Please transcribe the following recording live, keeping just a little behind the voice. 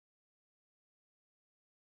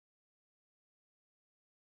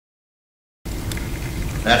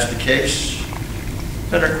that's the case,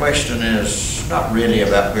 then our question is not really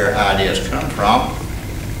about where ideas come from,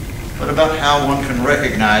 but about how one can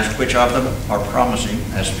recognize which of them are promising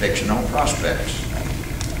as fictional prospects.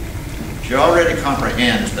 She already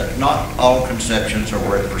comprehends that not all conceptions are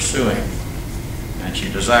worth pursuing, and she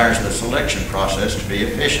desires the selection process to be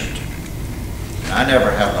efficient. And I never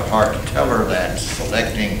have the heart to tell her that,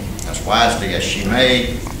 selecting as wisely as she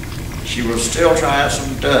may, she will still try out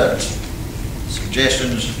some duds,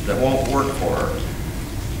 suggestions that won't work for her.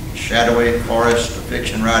 Shadowy forest of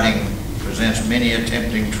fiction writing presents many a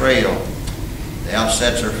tempting trail. The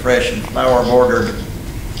outsets are fresh and flower bordered,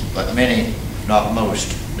 but many, if not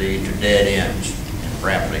most, lead to dead ends in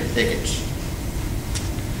brambly thickets.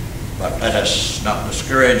 But let us not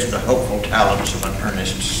discourage the hopeful talents of an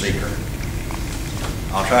earnest seeker.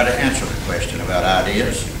 I'll try to answer the question about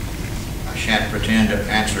ideas. I shan't pretend to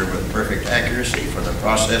answer with perfect accuracy, for the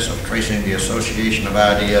process of tracing the association of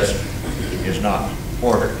ideas is not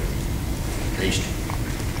ordered. At least,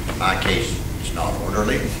 in my case, it's not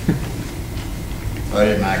orderly. But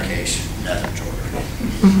in my case, nothing's orderly.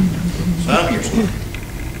 Some years ago,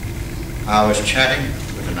 I was chatting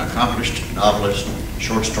with an accomplished novelist,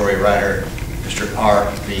 short story writer, Mr.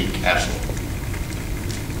 R.V. Castle.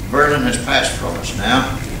 Berlin has passed from us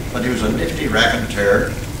now, but he was a nifty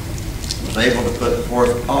raconteur, was able to put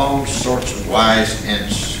forth all sorts of wise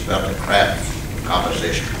hints about the craft of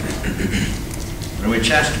composition. When we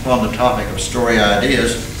chanced upon the topic of story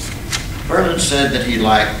ideas, Berlin said that he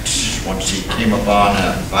liked, once he came upon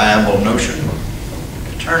a viable notion,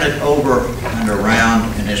 to turn it over and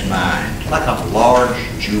around in his mind. Like a large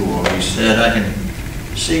jewel, he said, I can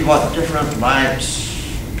see what different lights,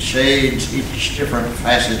 shades, each different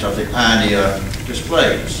facet of the idea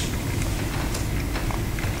displays.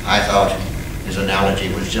 I thought his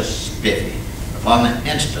analogy was just spiffy. Upon the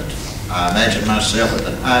instant, I imagined myself with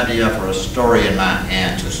an idea for a story in my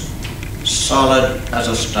hands as solid as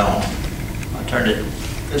a stone. I turned it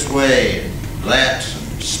this way, glass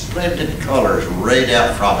and splendid colors rayed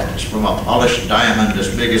out from it as from a polished diamond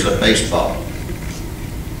as big as a baseball.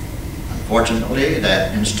 Unfortunately,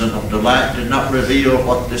 that instant of delight did not reveal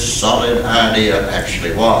what this solid idea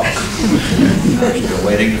actually was. I'm still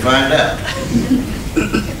waiting to find out,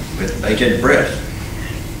 with bated breath.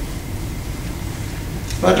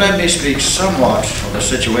 But let me speak somewhat of a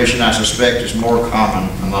situation I suspect is more common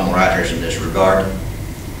among writers in this regard.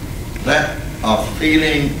 That of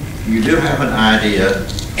feeling you do have an idea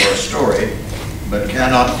for a story, but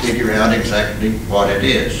cannot figure out exactly what it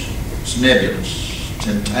is. It's nebulous, it's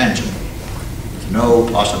intangible, with no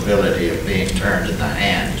possibility of being turned in the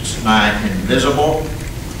hand. It's nigh invisible,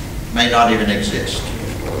 may not even exist.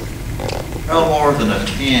 No more than a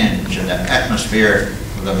tinge in the atmosphere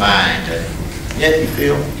of the mind, and yet you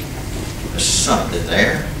feel there's something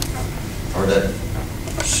there, or that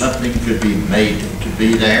something could be made to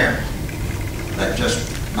be there, that just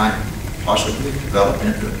might possibly develop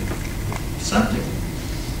into something.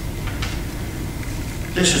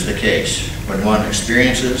 This is the case when one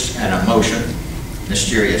experiences an emotion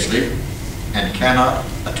mysteriously and cannot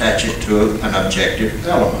attach it to an objective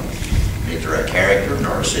element, neither a character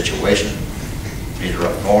nor a situation, neither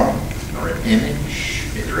a form nor an image,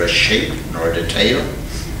 neither a shape nor a detail.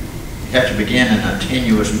 You have to begin in a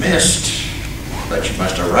tenuous mist, but you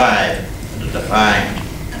must arrive at a defined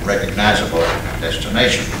and recognizable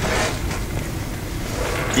destination.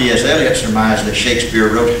 T.S. Eliot surmised that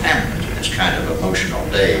Shakespeare wrote Hamlet in this kind of emotional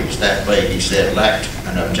daze. That play, he said, lacked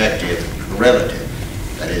an objective correlative.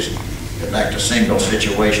 That is, it lacked a single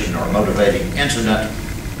situation or motivating incident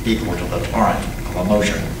equal to the torrent of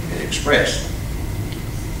emotion it expressed.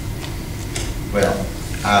 Well,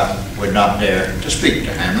 I would not dare to speak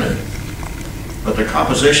to Hamlet, but the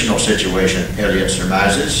compositional situation, Eliot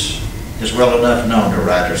surmises, is well enough known to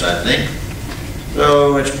writers, I think,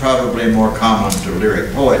 though it's probably more common to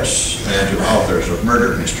lyric poets than to authors of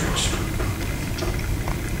murder mysteries.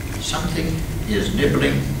 Something is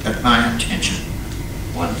nibbling at my attention,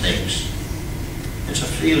 one thinks. It's a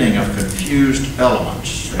feeling of confused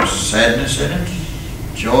elements. There's sadness in it,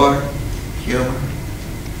 joy, humor,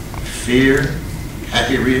 fear,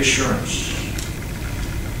 happy reassurance.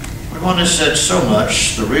 When one has said so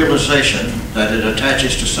much, the realization that it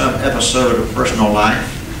attaches to some episode of personal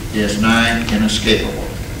life is nigh inescapable.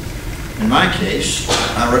 In my case,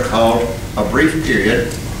 I recalled a brief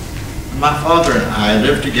period when my father and I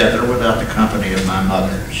lived together without the company of my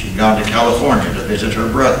mother. She'd gone to California to visit her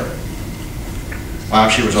brother. While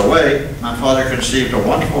she was away, my father conceived a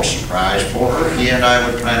wonderful surprise for her. He and I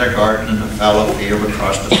would plant a garden in the fallow field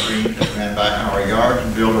across the stream that ran by our yard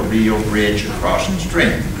and build a real bridge across the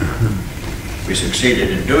stream. We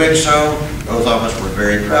succeeded in doing so. Both of us were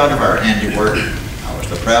very proud of our handiwork. I was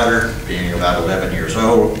the prouder, being about 11 years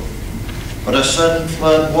old. But a sudden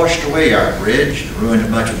flood washed away our bridge and ruined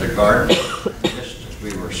much of the garden. Just as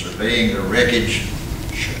we were surveying the wreckage,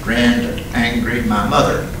 chagrined and angry, my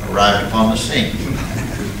mother arrived upon the scene.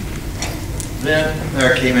 Then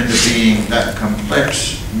there came into being that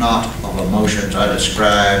complex knot of emotions I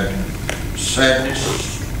described: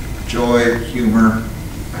 sadness, joy, humor,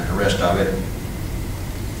 and the rest of it.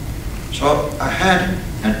 So I had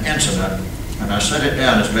an incident, and I set it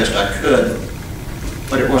down as best I could,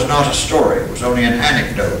 but it was not a story. It was only an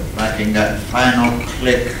anecdote, lacking that final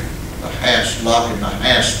click, the hasp, lock in the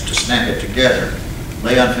hasp to snap it together.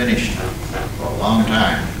 Lay unfinished for a long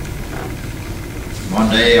time.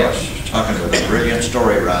 One day I was talking with a brilliant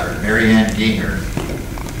story writer, Mary Ann Ginger,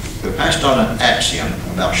 who passed on an axiom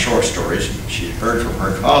about short stories she'd heard from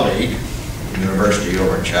her colleague at the university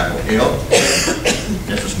over in Chappell Hill.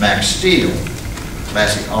 This was Max Steele,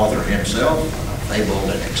 classic author himself, a fabled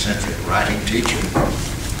and eccentric writing teacher.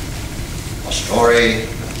 A story,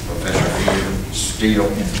 Professor Steele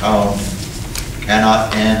intoned,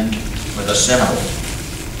 cannot end with a simile.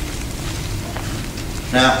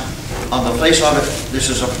 Now, on the face of it, this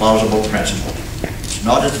is a plausible principle. It's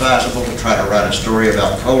not advisable to try to write a story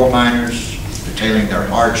about coal miners, detailing their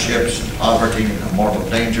hardships and poverty and the mortal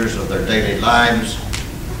dangers of their daily lives,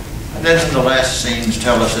 and then in the last scenes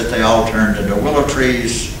tell us that they all turned into willow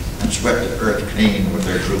trees and swept the earth clean with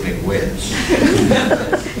their drooping wids.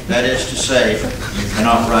 That is to say, you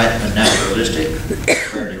cannot write a naturalistic,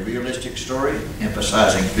 fairly realistic story,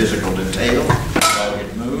 emphasizing physical detail,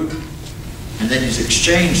 dogged mood, and then he's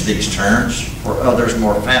exchanged these terms for others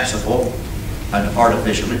more fanciful and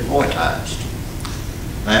artificially poetized.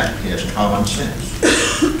 That is common sense.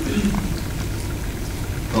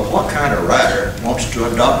 But what kind of writer wants to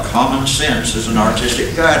adopt common sense as an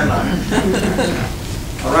artistic guideline?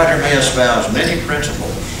 A writer may espouse many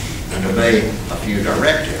principles and obey a few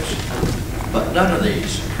directives, but none of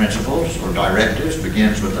these principles or directives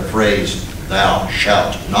begins with the phrase, "thou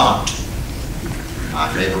shalt not." My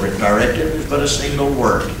favorite directive is but a single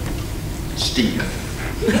word: steal.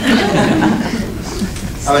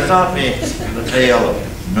 Now, it taught me the tale of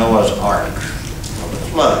Noah's Ark, of the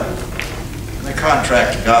flood, and the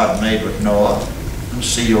contract God made with Noah and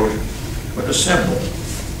sealed with a symbol.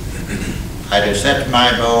 "I do set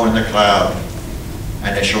my bow in the cloud,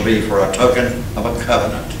 and it shall be for a token of a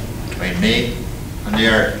covenant between me and the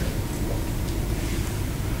earth."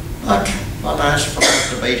 But my last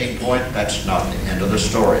debating point, that's not the end of the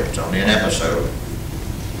story. It's only an episode.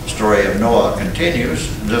 The story of Noah continues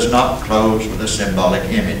and does not close with a symbolic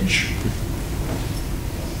image.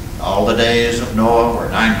 All the days of Noah were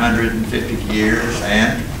 950 years,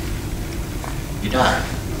 and he died.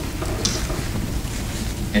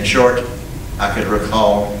 In short, I could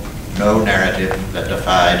recall no narrative that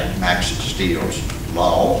defied Max Steele's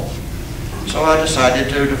law, so I decided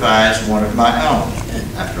to devise one of my own.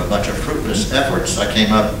 After a bunch of fruitless efforts, I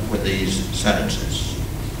came up with these sentences.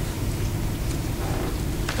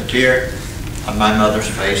 The tear on my mother's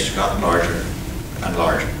face got larger and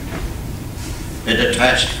larger. It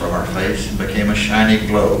detached from her face and became a shiny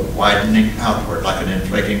globe, widening outward like an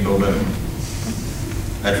inflating balloon.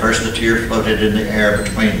 At first the tear floated in the air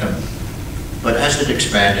between them, but as it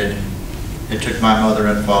expanded, it took my mother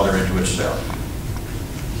and father into itself.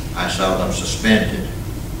 I saw them suspended,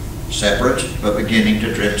 separate but beginning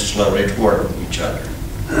to drift slowly toward each other.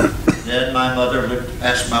 Then my mother looked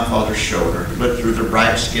past my father's shoulder, looked through the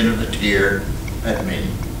bright skin of the tear at me.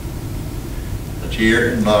 The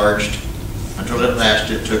tear enlarged until at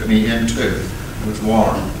last it took me in too. It was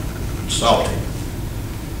warm and salty.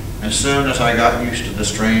 As soon as I got used to the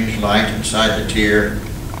strange light inside the tear,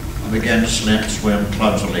 I began to swim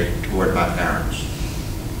clumsily toward my parents.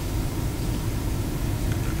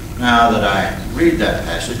 Now that I read that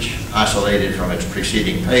passage, isolated from its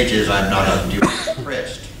preceding pages, I'm not unduly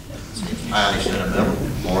impressed. It seems highly sentimental,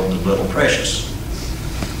 more than a little precious.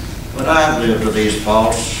 But I've lived with these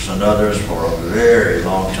faults and others for a very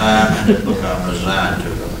long time, and it become resigned to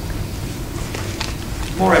them.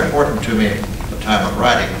 It's more important to me at the time of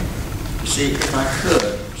writing to see if I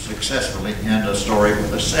could successfully end a story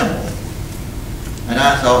with a symbol. And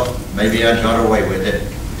I thought maybe I'd got away with it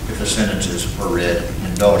if the sentences were read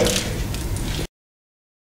indulgently.